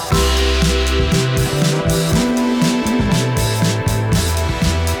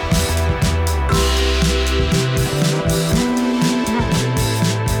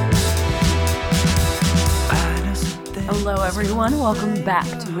everyone. Welcome back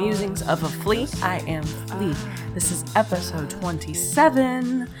to Musings of a Flea. I am Flea. This is episode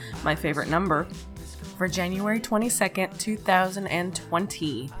 27, my favorite number, for January 22nd,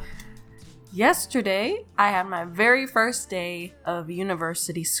 2020. Yesterday, I had my very first day of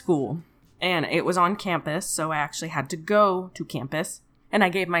university school, and it was on campus, so I actually had to go to campus, and I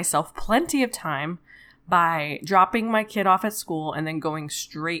gave myself plenty of time by dropping my kid off at school and then going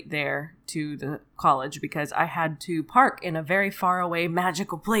straight there to the college because I had to park in a very far away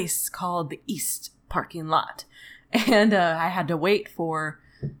magical place called the East parking lot. And I had to wait for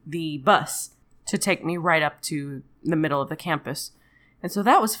the bus to take me right up to the middle of the campus. And so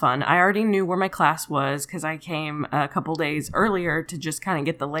that was fun. I already knew where my class was because I came a couple days earlier to just kind of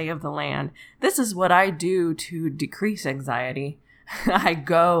get the lay of the land. This is what I do to decrease anxiety.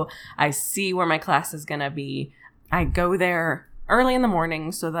 I see where my class is going to be. I go there early in the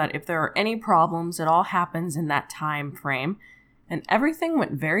morning so that if there are any problems, it all happens in that time frame. And everything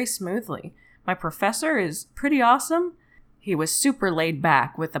went very smoothly. My professor is pretty awesome. He was super laid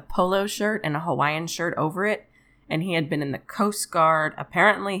back with a polo shirt and a Hawaiian shirt over it. And he had been in the Coast Guard.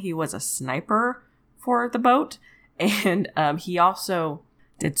 Apparently, he was a sniper for the boat. And he also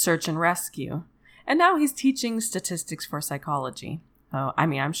did search and rescue. And now he's teaching statistics for psychology.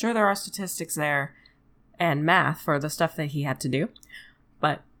 I'm sure there are statistics there and math for the stuff that he had to do.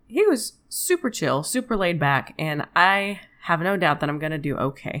 But he was super chill, super laid back, and I have no doubt that I'm going to do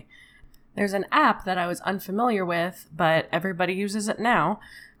okay. There's an app that I was unfamiliar with, but everybody uses it now,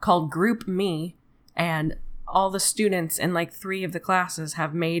 called GroupMe, and all the students in like 3 of the classes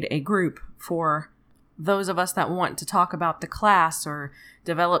have made a group for those of us that want to talk about the class or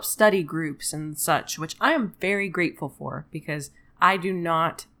develop study groups and such, which I am very grateful for because I do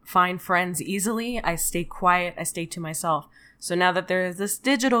not find friends easily. I stay quiet. I stay to myself. So now that there is this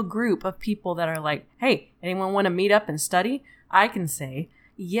digital group of people that are like, hey, anyone want to meet up and study? I can say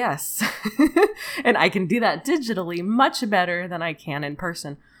yes. And I can do that digitally much better than I can in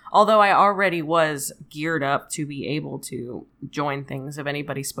person. Although I already was geared up to be able to join things if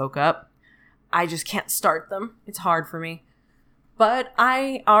anybody spoke up. I just can't start them. It's hard for me. But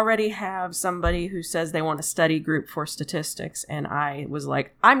I already have somebody who says they want a study group for statistics. And I was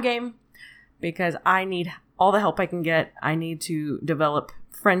like, I'm game because I need all the help I can get. I need to develop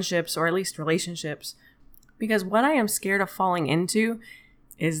friendships or at least relationships. Because what I am scared of falling into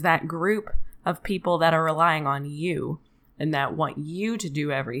is that group of people that are relying on you and that want you to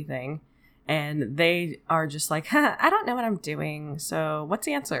do everything. And they are just like, I don't know what I'm doing. So what's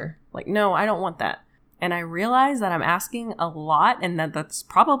the answer? Like, no, I don't want that. And I realize that I'm asking a lot and that that's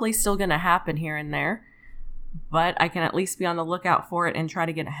probably still going to happen here and there. But I can at least be on the lookout for it and try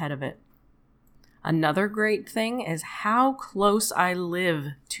to get ahead of it. Another great thing is how close I live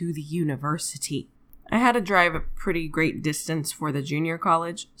to the university. I had to drive a pretty great distance for the junior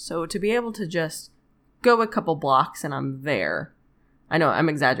college. So to be able to just go a couple blocks and I'm there. I know I'm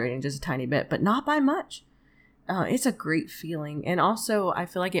exaggerating just a tiny bit, but not by much. It's a great feeling. And also, I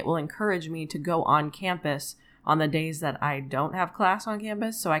feel like it will encourage me to go on campus on the days that I don't have class on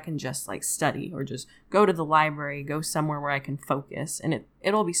campus so I can just like study or just go to the library, go somewhere where I can focus. And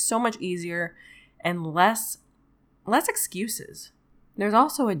it'll be so much easier and less excuses. There's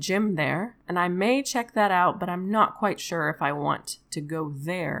also a gym there, and I may check that out, but I'm not quite sure if I want to go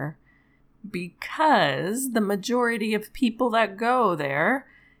there. Because the majority of people that go there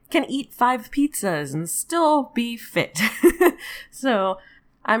can eat 5 pizzas and still be fit. So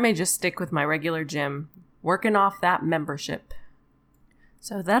I may just stick with my regular gym, working off that membership.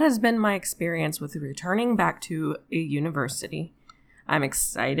 So that has been my experience with returning back to a university. I'm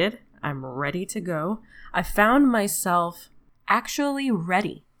excited. I'm ready to go. I found myself actually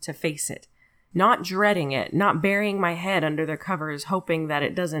ready to face it. Not dreading it, not burying my head under the covers, hoping that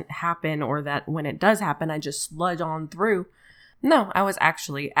it doesn't happen or that when it does happen, I just sludge on through. No, I was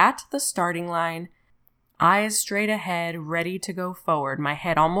actually at the starting line, eyes straight ahead, ready to go forward, my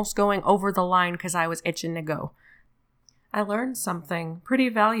head almost going over the line because I was itching to go. I learned something pretty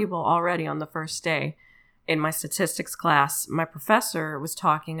valuable already on the first day. In my statistics class, my professor was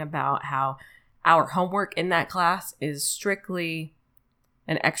talking about how our homework in that class is strictly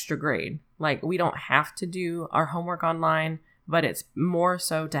an extra grade. Like, we don't have to do our homework online, but it's more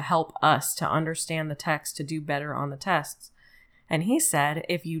so to help us to understand the text to do better on the tests. And he said,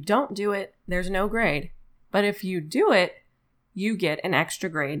 if you don't do it, there's no grade. But if you do it, you get an extra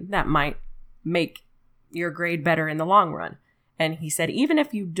grade that might make your grade better in the long run. And he said, even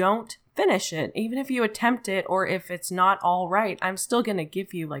if you don't finish it, even if you attempt it, or if it's not all right, I'm still going to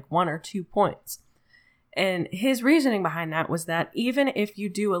give you like 1 or 2 points. And his reasoning behind that was that even if you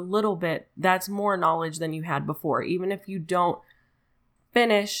do a little bit, that's more knowledge than you had before. Even if you don't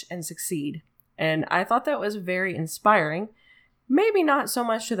finish, and succeed. And I thought that was very inspiring. Maybe not so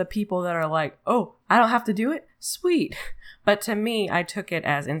much to the people that are like, oh, I don't have to do it? Sweet. But to me, I took it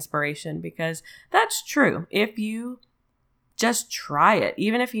as inspiration because that's true. If you just try it,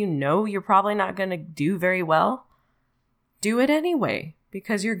 even if you know you're probably not going to do very well, do it anyway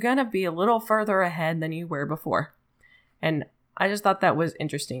because you're going to be a little further ahead than you were before. And I just thought that was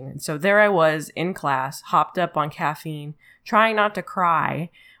interesting. And so there I was in class, hopped up on caffeine, trying not to cry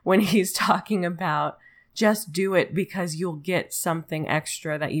when he's talking about just do it because you'll get something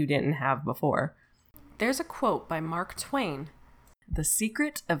extra that you didn't have before. There's a quote by Mark Twain. The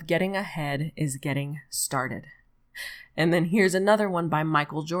secret of getting ahead is getting started. And then here's another one by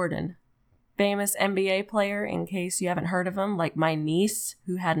Michael Jordan, famous NBA player, in case you haven't heard of him, like my niece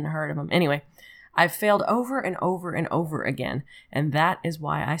who hadn't heard of him. Anyway, I've failed over and over and over again, and that is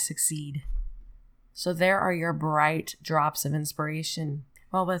why I succeed. So there are your bright drops of inspiration.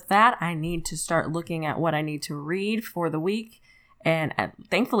 Well, with that, I need to start looking at what I need to read for the week. And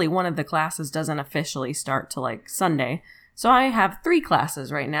thankfully, one of the classes doesn't officially start till like Sunday. So I have 3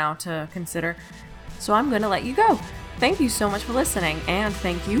 classes right now to consider. So I'm going to let you go. Thank you so much for listening. And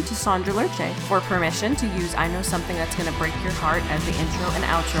thank you to Sandra Lerche for permission to use I Know Something That's Going to Break Your Heart as the intro and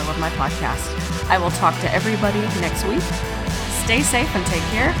outro of my podcast. I will talk to everybody next week. Stay safe and take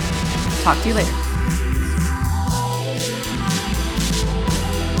care. Talk to you later.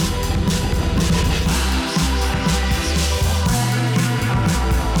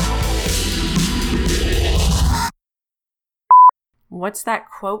 What's that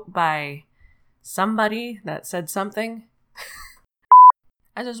quote by somebody that said something?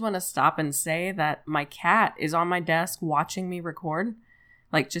 I just want to stop and say that my cat is on my desk watching me record,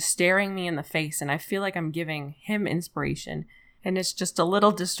 like just staring me in the face, and I feel like I'm giving him inspiration, and it's just a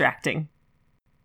little distracting.